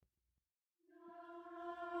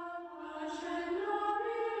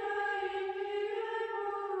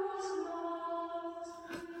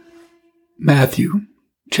Matthew,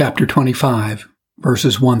 chapter 25,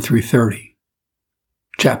 verses 1 through 30.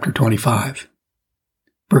 Chapter 25.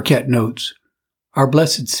 Burkett notes, Our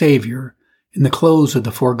blessed Savior, in the close of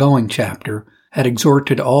the foregoing chapter, had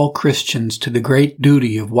exhorted all Christians to the great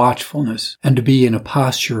duty of watchfulness and to be in a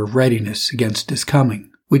posture of readiness against his coming,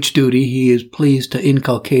 which duty he is pleased to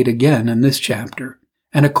inculcate again in this chapter,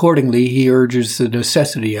 and accordingly he urges the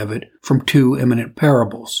necessity of it from two eminent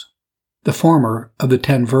parables. The former of the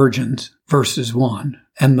 10 virgins, verses 1,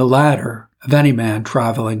 and the latter of any man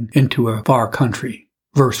traveling into a far country,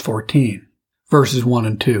 verse 14, verses 1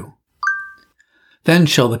 and 2. Then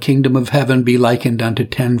shall the kingdom of heaven be likened unto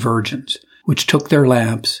 10 virgins, which took their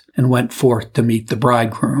lamps and went forth to meet the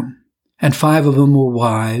bridegroom. And 5 of them were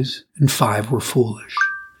wise, and 5 were foolish.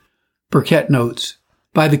 Burkett notes,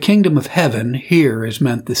 by the kingdom of heaven here is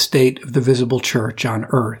meant the state of the visible church on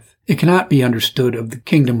earth. It cannot be understood of the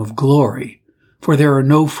kingdom of glory, for there are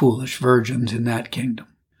no foolish virgins in that kingdom,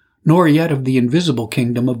 nor yet of the invisible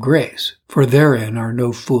kingdom of grace, for therein are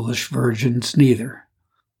no foolish virgins neither.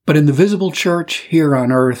 But in the visible church here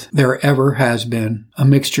on earth there ever has been a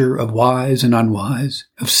mixture of wise and unwise,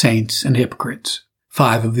 of saints and hypocrites.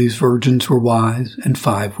 5 of these virgins were wise, and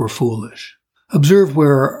 5 were foolish. Observe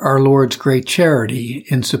where our Lord's great charity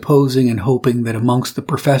in supposing and hoping that amongst the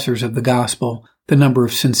professors of the gospel the number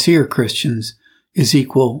of sincere Christians is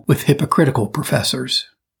equal with hypocritical professors.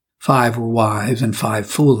 5 were wise and 5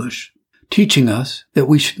 foolish, teaching us that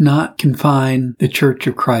we should not confine the Church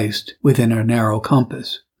of Christ within a narrow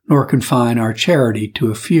compass, nor confine our charity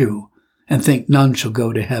to a few, and think none shall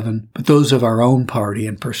go to heaven but those of our own party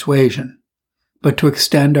and persuasion, but to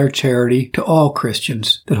extend our charity to all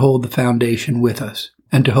Christians that hold the foundation with us,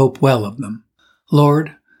 and to hope well of them.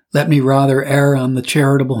 Lord, let me rather err on the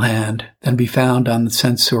charitable hand than be found on the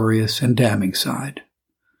censorious and damning side.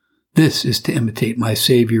 This is to imitate my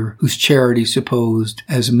Savior, whose charity supposed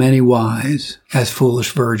as many wise as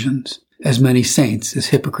foolish virgins, as many saints as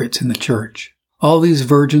hypocrites in the church. All these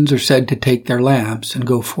virgins are said to take their lamps and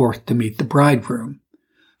go forth to meet the bridegroom,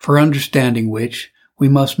 for understanding which we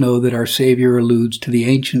must know that our Savior alludes to the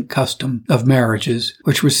ancient custom of marriages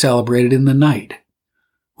which was celebrated in the night,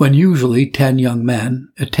 when usually 10 young men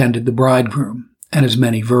attended the bridegroom, and as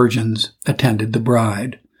many virgins attended the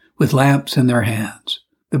bride, with lamps in their hands,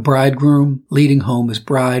 the bridegroom leading home his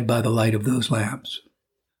bride by the light of those lamps.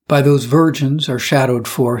 By those virgins are shadowed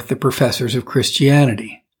forth the professors of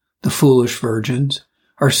Christianity. The foolish virgins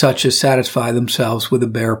are such as satisfy themselves with a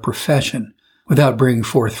bare profession, without bringing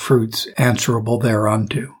forth fruits answerable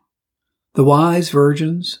thereunto. The wise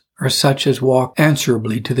virgins are such as walked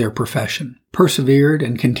answerably to their profession, persevered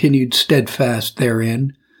and continued steadfast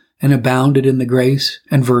therein, and abounded in the grace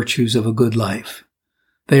and virtues of a good life.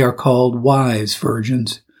 They are called wise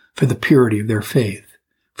virgins for the purity of their faith,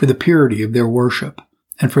 for the purity of their worship,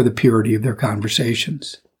 and for the purity of their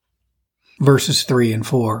conversations. Verses 3 and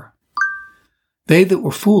 4. They that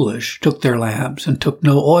were foolish took their lamps and took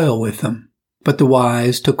no oil with them, but the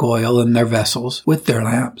wise took oil in their vessels with their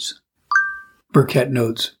lamps. Burkett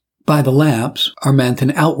notes, by the lamps are meant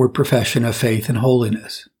an outward profession of faith and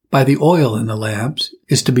holiness. By the oil in the lamps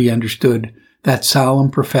is to be understood that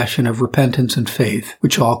solemn profession of repentance and faith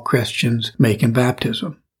which all Christians make in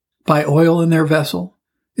baptism. By oil in their vessel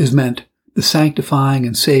is meant the sanctifying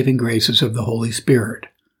and saving graces of the Holy Spirit,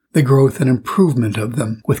 the growth and improvement of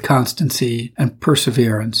them with constancy and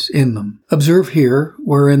perseverance in them. Observe here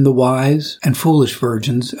wherein the wise and foolish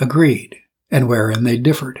virgins agreed, and wherein they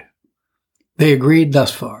differed. They agreed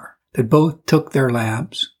thus far, that both took their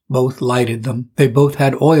lamps, both lighted them, they both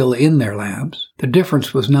had oil in their lamps. The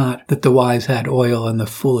difference was not that the wise had oil and the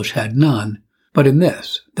foolish had none, but in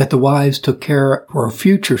this, that the wise took care for a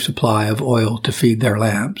future supply of oil to feed their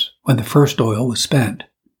lamps when the first oil was spent.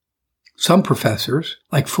 Some professors,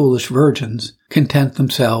 like foolish virgins, content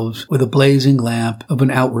themselves with a blazing lamp of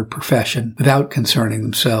an outward profession without concerning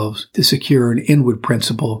themselves to secure an inward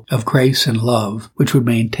principle of grace and love which would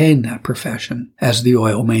maintain that profession, as the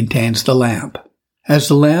oil maintains the lamp. As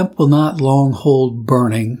the lamp will not long hold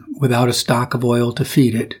burning without a stock of oil to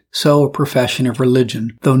feed it, so a profession of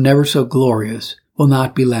religion, though never so glorious, will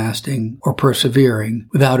not be lasting or persevering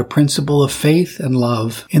without a principle of faith and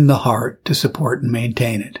love in the heart to support and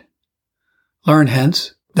maintain it. Learn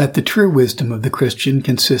hence that the true wisdom of the Christian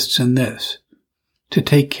consists in this, to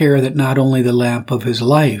take care that not only the lamp of his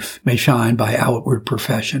life may shine by outward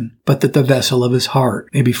profession, but that the vessel of his heart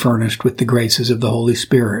may be furnished with the graces of the Holy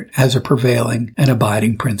Spirit as a prevailing and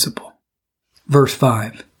abiding principle. Verse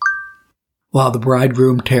 5. While the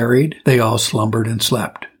bridegroom tarried, they all slumbered and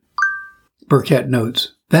slept. Burkett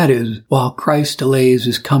notes, That is, while Christ delays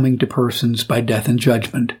his coming to persons by death and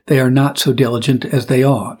judgment, they are not so diligent as they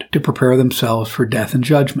ought to prepare themselves for death and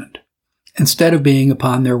judgment. Instead of being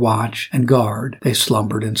upon their watch and guard, they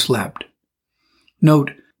slumbered and slept.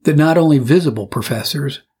 Note that not only visible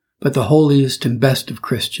professors, but the holiest and best of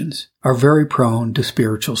Christians are very prone to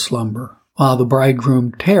spiritual slumber. While the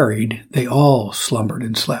bridegroom tarried, they all slumbered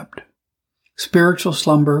and slept. Spiritual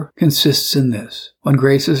slumber consists in this: when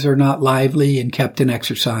graces are not lively and kept in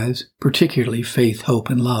exercise, particularly faith,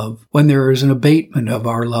 hope, and love; when there is an abatement of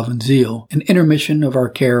our love and zeal, an intermission of our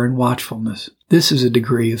care and watchfulness. This is a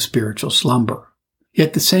degree of spiritual slumber.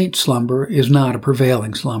 Yet the saint's slumber is not a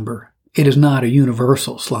prevailing slumber. It is not a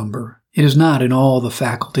universal slumber. It is not in all the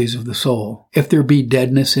faculties of the soul. If there be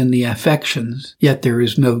deadness in the affections, yet there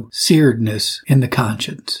is no searedness in the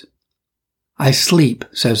conscience. I sleep,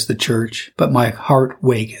 says the Church, but my heart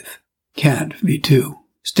waketh. Cant v2.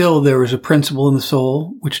 Still there is a principle in the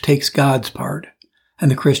soul which takes God's part,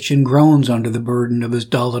 and the Christian groans under the burden of his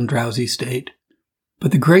dull and drowsy state.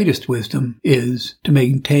 But the greatest wisdom is to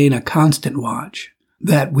maintain a constant watch,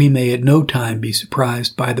 that we may at no time be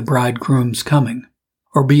surprised by the bridegroom's coming,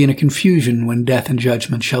 or be in a confusion when death and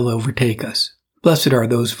judgment shall overtake us. Blessed are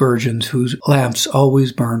those virgins whose lamps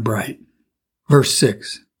always burn bright. Verse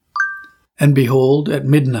 6. And behold, at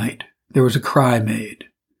midnight there was a cry made,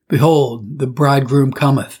 Behold, the bridegroom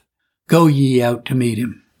cometh. Go ye out to meet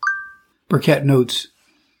him. Burkitt notes,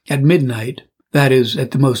 at midnight, that is, at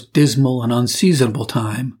the most dismal and unseasonable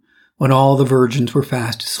time, when all the virgins were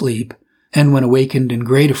fast asleep, and when awakened in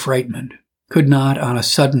great affrightment, could not on a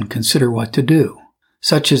sudden consider what to do.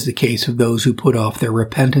 Such is the case of those who put off their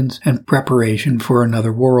repentance and preparation for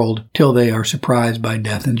another world till they are surprised by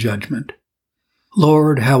death and judgment.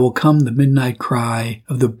 Lord, how will come the midnight cry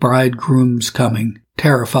of the bridegroom's coming,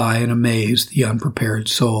 terrify and amaze the unprepared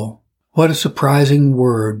soul. What a surprising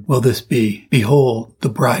word will this be! Behold, the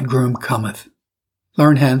bridegroom cometh.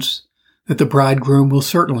 Learn hence that the bridegroom will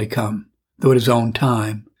certainly come, though at his own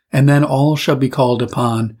time, and then all shall be called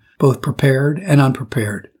upon, both prepared and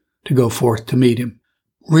unprepared, to go forth to meet him.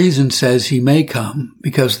 Reason says he may come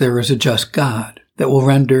because there is a just God that will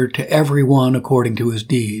render to every one according to his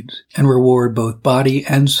deeds, and reward both body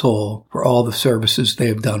and soul for all the services they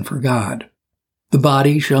have done for God. The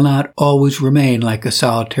body shall not always remain like a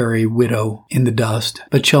solitary widow in the dust,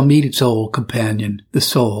 but shall meet its old companion, the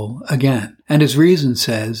soul, again. And as reason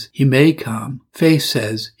says he may come, faith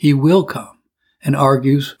says he will come, and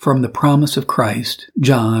argues from the promise of Christ,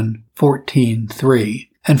 John 14:3,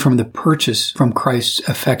 and from the purchase from Christ's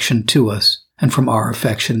affection to us, and from our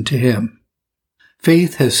affection to him.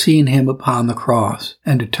 Faith has seen him upon the cross,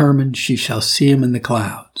 and determined she shall see him in the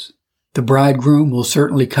clouds. The bridegroom will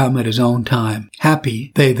certainly come at his own time.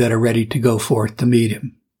 Happy they that are ready to go forth to meet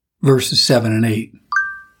him. Verses 7 and 8.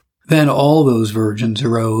 Then all those virgins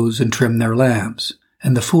arose and trimmed their lamps.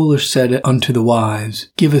 And the foolish said unto the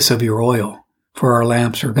wise, Give us of your oil, for our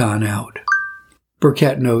lamps are gone out.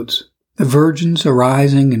 Burkitt notes, the virgins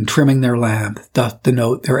arising and trimming their lamps doth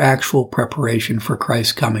denote their actual preparation for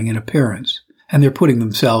Christ's coming and appearance, and their putting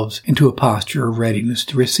themselves into a posture of readiness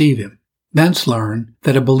to receive him. Thence learn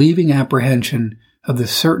that a believing apprehension of the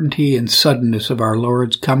certainty and suddenness of our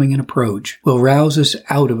Lord's coming and approach will rouse us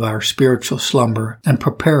out of our spiritual slumber and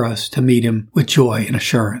prepare us to meet him with joy and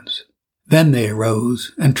assurance. Then they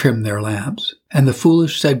arose and trimmed their lamps, and the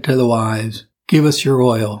foolish said to the wise, Give us your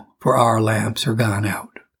oil, for our lamps are gone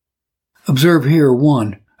out. Observe here,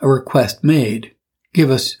 1, a request made, Give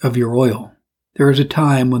us of your oil. There is a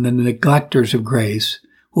time when the neglectors of grace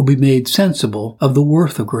will be made sensible of the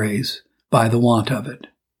worth of grace by the want of it.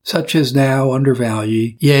 Such as now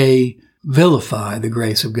undervalue, yea, vilify the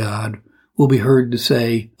grace of God, will be heard to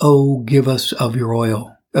say, Oh, give us of your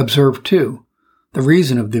oil. Observe, 2, the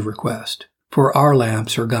reason of the request, for our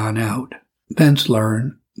lamps are gone out. Thence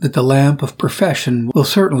learn that the lamp of profession will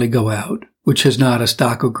certainly go out, which has not a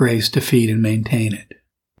stock of grace to feed and maintain it.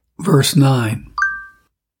 Verse 9.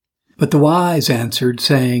 But the wise answered,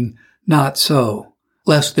 saying, Not so,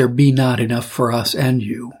 lest there be not enough for us and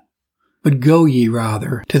you. But go ye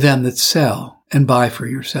rather to them that sell, and buy for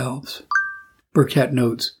yourselves. Burkitt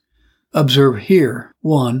notes, observe here,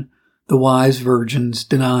 1, the wise virgin's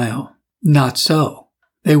denial. Not so.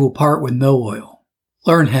 They will part with no oil.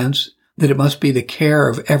 Learn hence that it must be the care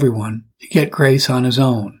of everyone to get grace on his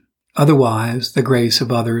own. Otherwise, the grace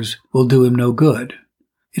of others will do him no good.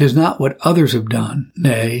 It is not what others have done,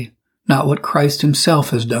 nay, not what Christ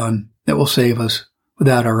himself has done, that will save us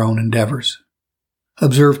without our own endeavors.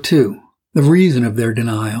 Observe, 2, the reason of their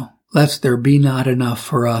denial, lest there be not enough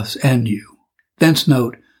for us and you. Thence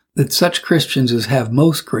note that such Christians as have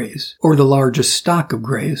most grace, or the largest stock of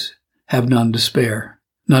grace, have none to spare.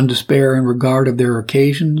 None to spare in regard of their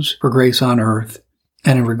occasions for grace on earth,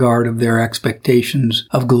 and in regard of their expectations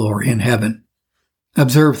of glory in heaven.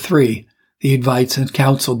 Observe 3. The advice and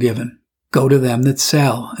counsel given. Go to them that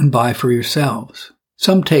sell, and buy for yourselves.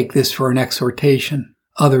 Some take this for an exhortation,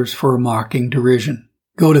 others for a mocking derision.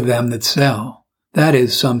 Go to them that sell. That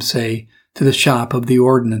is, some say, to the shop of the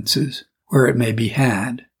ordinances, where it may be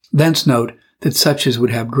had. Thence note that such as would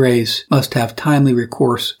have grace must have timely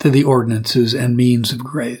recourse to the ordinances and means of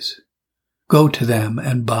grace. Go to them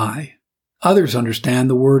and buy. Others understand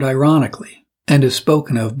the word ironically, and is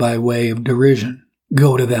spoken of by way of derision.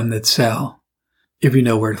 Go to them that sell, if you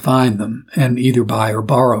know where to find them, and either buy or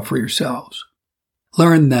borrow for yourselves.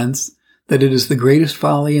 Learn thence that it is the greatest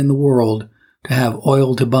folly in the world to have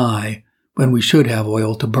oil to buy when we should have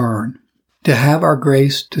oil to burn, to have our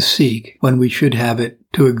grace to seek when we should have it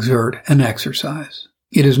to exert and exercise.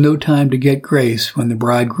 It is no time to get grace when the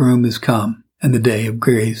bridegroom is come, and the day of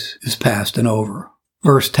grace is past and over.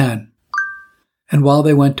 Verse 10. And while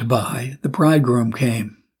they went to buy, the bridegroom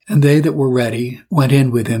came, and they that were ready went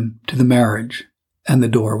in with him to the marriage, and the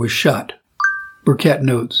door was shut. Burkitt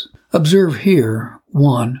notes, observe here,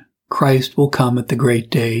 1. Christ will come at the great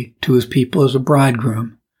day to his people as a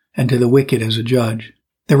bridegroom, and to the wicked as a judge.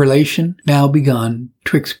 The relation now begun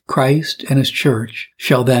twixt Christ and his church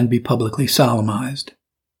shall then be publicly solemnized.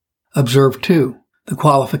 Observe 2. The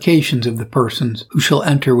qualifications of the persons who shall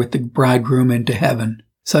enter with the bridegroom into heaven,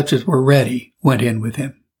 such as were ready, went in with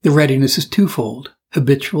him. The readiness is twofold,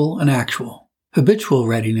 habitual and actual. Habitual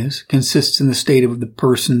readiness consists in the state of the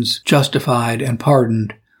persons justified and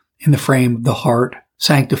pardoned, in the frame of the heart,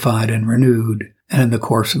 sanctified and renewed, and in the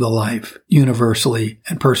course of the life, universally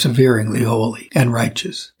and perseveringly holy and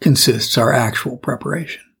righteous, consists our actual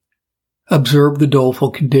preparation. Observe the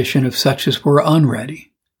doleful condition of such as were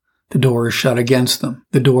unready. The door is shut against them,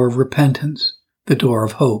 the door of repentance, the door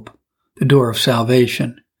of hope, the door of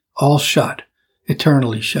salvation, all shut,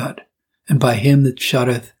 eternally shut, and by him that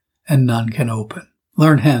shutteth, and none can open.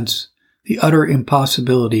 Learn hence the utter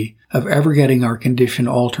impossibility of ever getting our condition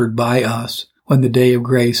altered by us when the day of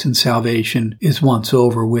grace and salvation is once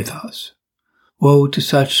over with us. Woe to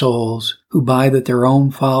such souls who by that their own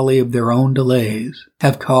folly of their own delays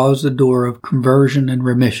have caused the door of conversion and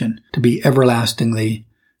remission to be everlastingly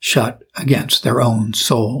shut against their own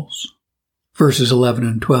souls. Verses 11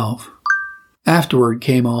 and 12. Afterward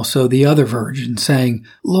came also the other virgin, saying,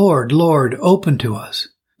 Lord, Lord, open to us.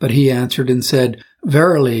 But he answered and said,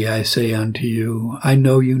 Verily I say unto you, I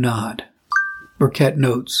know you not. Burkitt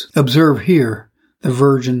notes, observe here the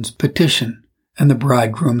virgin's petition and the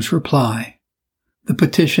bridegroom's reply. The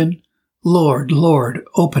petition, Lord, Lord,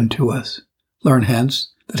 open to us. Learn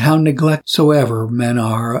hence that how neglect soever men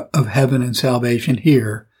are of heaven and salvation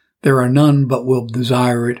here, there are none but will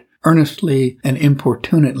desire it earnestly and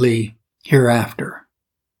importunately hereafter.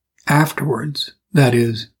 Afterwards, that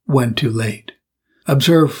is, when too late.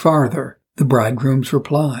 Observe farther the bridegroom's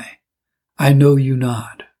reply. I know you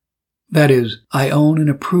not. That is, I own and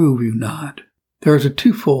approve you not. There is a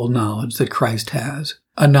twofold knowledge that Christ has,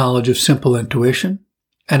 a knowledge of simple intuition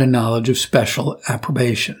and a knowledge of special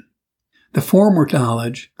approbation. The former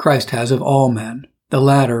knowledge Christ has of all men, the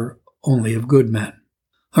latter only of good men.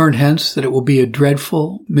 Learn hence that it will be a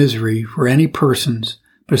dreadful misery for any persons,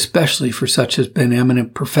 but especially for such as been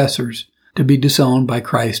eminent professors, to be disowned by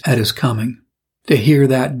Christ at his coming. To hear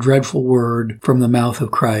that dreadful word from the mouth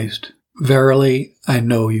of Christ, Verily I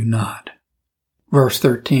know you not. Verse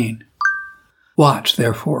 13. Watch,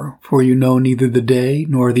 therefore, for you know neither the day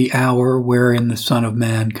nor the hour wherein the Son of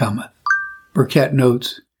Man cometh. Burkitt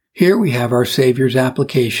notes, here we have our Savior's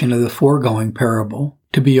application of the foregoing parable,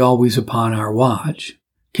 to be always upon our watch,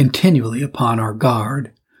 continually upon our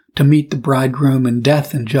guard, to meet the bridegroom in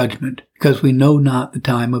death and judgment, because we know not the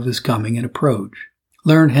time of his coming and approach.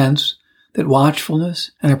 Learn hence that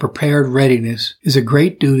watchfulness and a prepared readiness is a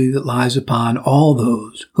great duty that lies upon all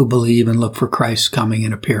those who believe and look for Christ's coming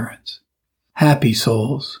and appearance. Happy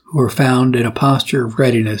souls who are found in a posture of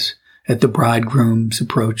readiness at the bridegroom's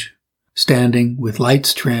approach, standing with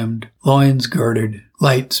lights trimmed, loins girded,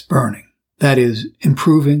 lights burning. That is,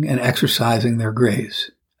 improving and exercising their grace,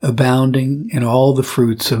 abounding in all the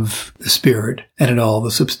fruits of the Spirit and in all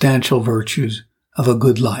the substantial virtues of a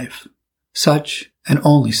good life. Such, and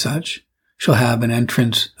only such, shall have an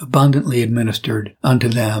entrance abundantly administered unto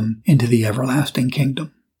them into the everlasting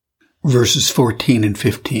kingdom. Verses 14 and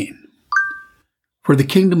 15. For the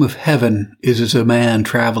kingdom of heaven is as a man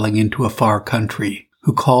traveling into a far country,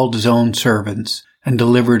 who called his own servants, and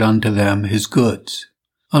delivered unto them his goods.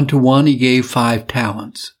 Unto one he gave 5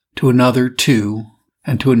 talents, to another 2,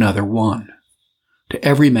 and to another 1. To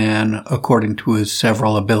every man according to his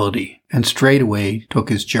several ability, and straightway took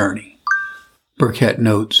his journey. Burkitt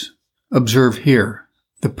notes, observe here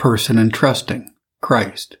the person entrusting,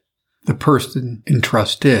 Christ, the person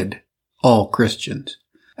entrusted, all Christians,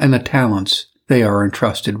 and the talents they are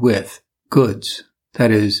entrusted with, goods,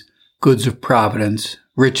 that is, goods of providence,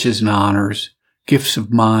 riches and honors, gifts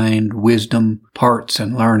of mind, wisdom, parts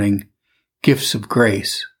and learning, gifts of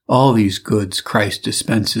grace. All these goods Christ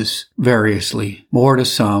dispenses variously, more to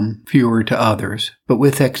some, fewer to others, but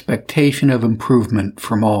with expectation of improvement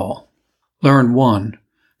from all. Learn 1,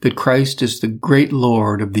 that Christ is the great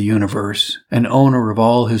Lord of the universe and owner of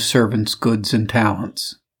all his servants' goods and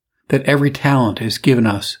talents, that every talent is given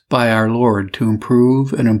us by our Lord to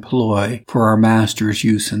improve and employ for our Master's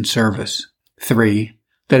use and service. 3,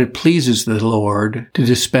 that it pleases the Lord to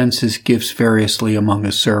dispense his gifts variously among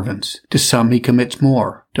his servants. To some he commits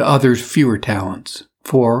more, to others fewer talents.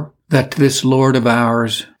 4, that to this Lord of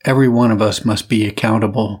ours, every one of us must be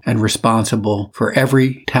accountable and responsible for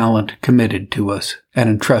every talent committed to us and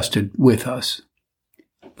entrusted with us.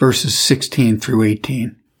 Verses 16 through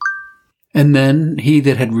 18. And then he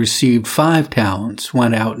that had received 5 talents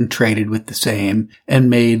went out and traded with the same, and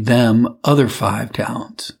made them other 5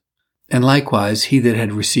 talents. And likewise he that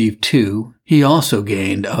had received 2, he also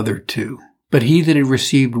gained other 2. But he that had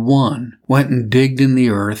received 1 went and digged in the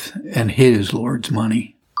earth and hid his Lord's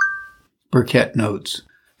money. Burkitt notes,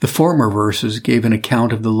 the former verses gave an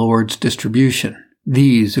account of the Lord's distribution.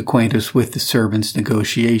 These acquaint us with the servants'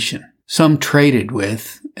 negotiation. Some traded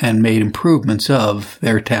with and made improvements of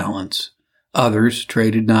their talents. Others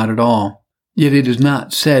traded not at all. Yet it is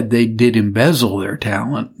not said they did embezzle their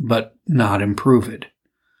talent, but not improve it.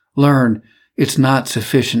 Learn, it's not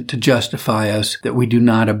sufficient to justify us that we do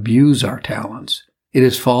not abuse our talents. It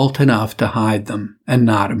is fault enough to hide them and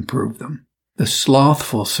not improve them. The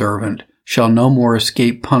slothful servant shall no more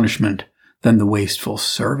escape punishment than the wasteful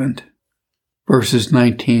servant. Verses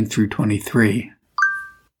 19 through 23.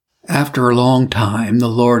 After a long time the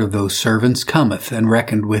Lord of those servants cometh and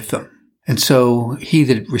reckoned with them. And so he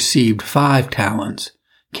that received 5 talents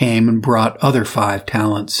came and brought other 5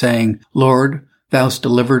 talents, saying, Lord, thou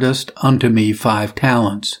deliveredst unto me 5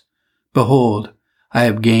 talents. Behold, I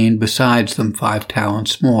have gained besides them 5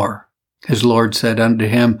 talents more. His Lord said unto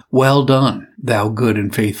him, Well done, thou good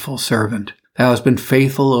and faithful servant. Thou hast been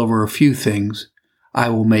faithful over a few things. I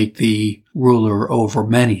will make thee ruler over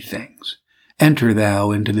many things. Enter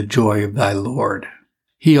thou into the joy of thy Lord.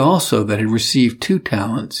 He also that had received 2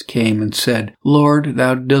 talents came and said, Lord,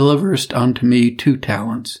 thou deliverest unto me 2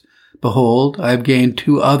 talents. Behold, I have gained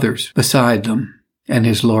 2 others beside them. And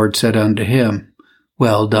his Lord said unto him,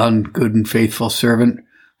 Well done, good and faithful servant.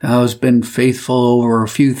 Thou hast been faithful over a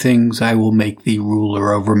few things. I will make thee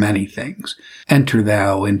ruler over many things. Enter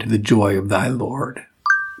thou into the joy of thy Lord.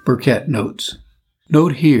 Burkitt notes,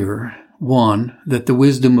 note here, 1, that the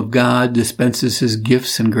wisdom of God dispenses his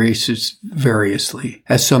gifts and graces variously,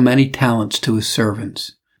 as so many talents to his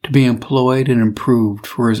servants, to be employed and improved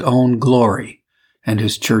for his own glory and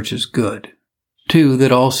his church's good. 2,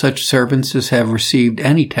 that all such servants as have received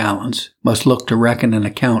any talents must look to reckon an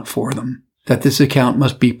account for them, that this account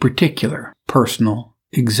must be particular, personal,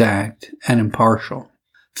 exact, and impartial.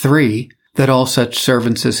 3, that all such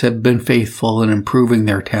servants as have been faithful in improving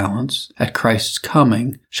their talents at Christ's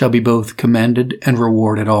coming shall be both commended and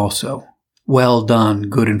rewarded also. Well done,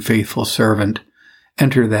 good and faithful servant.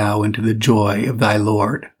 Enter thou into the joy of thy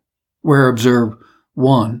Lord. Where observe,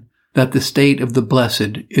 1, that the state of the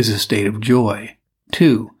blessed is a state of joy.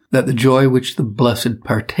 2, that the joy which the blessed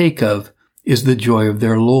partake of is the joy of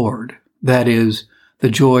their Lord, that is, the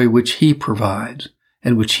joy which he provides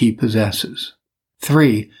and which he possesses.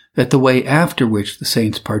 3, that the way after which the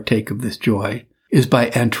saints partake of this joy is by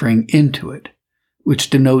entering into it, which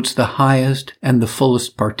denotes the highest and the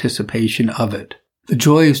fullest participation of it. The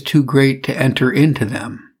joy is too great to enter into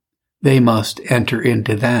them. They must enter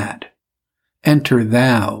into that. Enter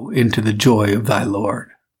thou into the joy of thy Lord.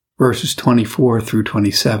 Verses 24 through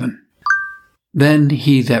 27. Then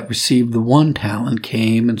he that received the 1 talent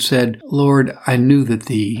came and said, Lord, I knew that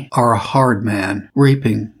thee are a hard man,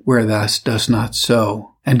 reaping where thou dost not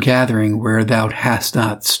sow, and gathering where thou hast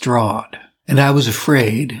not strawed. And I was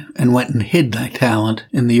afraid, and went and hid thy talent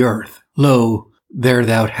in the earth. Lo, there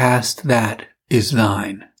thou hast that is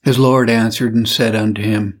thine. His Lord answered and said unto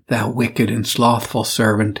him, Thou wicked and slothful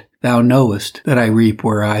servant, thou knowest that I reap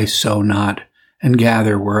where I sow not, and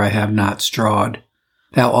gather where I have not strawed.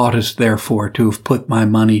 Thou oughtest therefore to have put my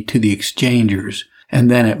money to the exchangers, and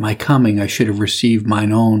then at my coming I should have received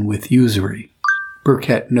mine own with usury.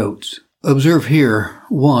 Burkitt notes, Observe here,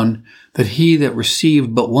 1, that he that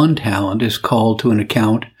received but 1 talent is called to an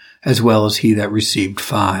account, as well as he that received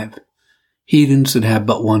 5. Heathens that have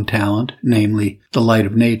but 1 talent, namely the light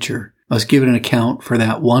of nature, must give an account for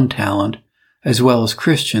that 1 talent, as well as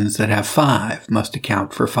Christians that have 5 must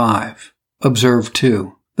account for 5. Observe,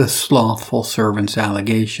 2, the slothful servant's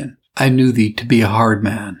allegation. I knew thee to be a hard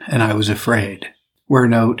man, and I was afraid. Where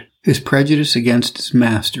note his prejudice against his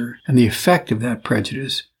master, and the effect of that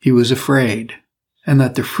prejudice, he was afraid, and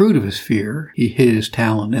that the fruit of his fear, he hid his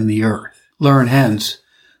talent in the earth. Learn hence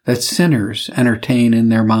that sinners entertain in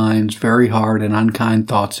their minds very hard and unkind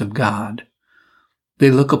thoughts of God.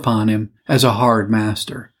 They look upon him as a hard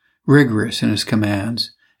master, rigorous in his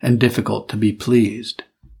commands, and difficult to be pleased.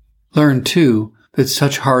 Learn, too, that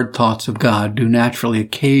such hard thoughts of God do naturally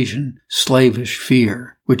occasion slavish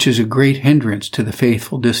fear, which is a great hindrance to the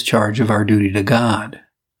faithful discharge of our duty to God.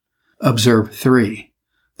 Observe, 3,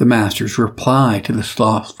 the master's reply to the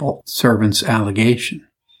slothful servant's allegation,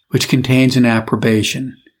 which contains an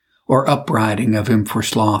approbation or upbraiding of him for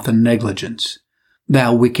sloth and negligence.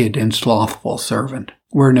 Thou wicked and slothful servant.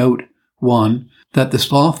 Where note, 1, that the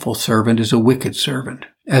slothful servant is a wicked servant,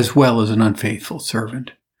 as well as an unfaithful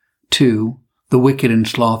servant. 2, the wicked and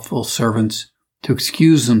slothful servants, to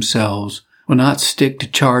excuse themselves, will not stick to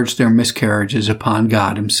charge their miscarriages upon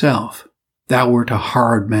God himself. Thou wert a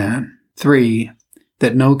hard man. 3,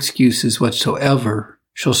 that no excuses whatsoever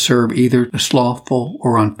shall serve either the slothful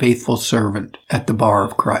or unfaithful servant at the bar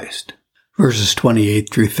of Christ. Verses 28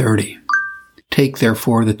 through 30. Take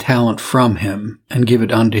therefore the talent from him, and give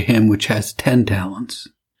it unto him which has 10 talents.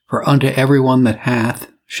 For unto every one that hath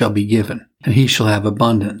shall be given, and he shall have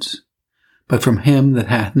abundance. But from him that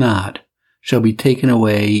hath not shall be taken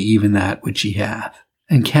away even that which he hath.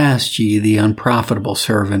 And cast ye the unprofitable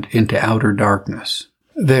servant into outer darkness.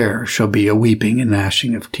 There shall be a weeping and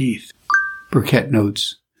gnashing of teeth. Burkitt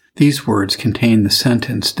notes, these words contain the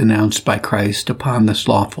sentence denounced by Christ upon the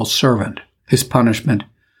slothful servant. His punishment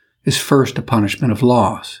is first a punishment of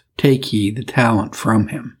loss. Take ye the talent from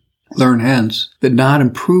him. Learn hence that not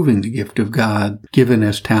improving the gift of God given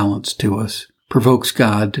as talents to us provokes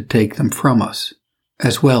God to take them from us,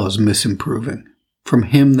 as well as misimproving. From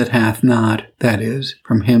him that hath not, that is,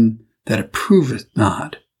 from him that approveth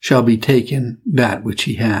not, shall be taken that which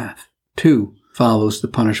he hath. 2, follows the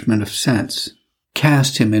punishment of sense.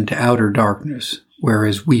 Cast him into outer darkness, where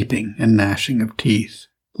is weeping and gnashing of teeth.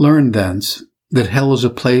 Learn thence that hell is a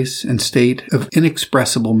place and state of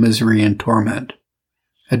inexpressible misery and torment,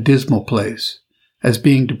 a dismal place, as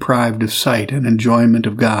being deprived of sight and enjoyment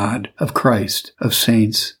of God, of Christ, of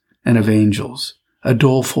saints, and of angels, a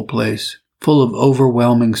doleful place, full of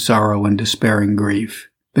overwhelming sorrow and despairing grief.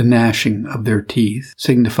 The gnashing of their teeth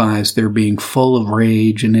signifies their being full of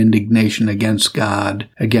rage and indignation against God,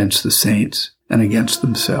 against the saints, and against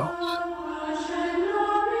themselves.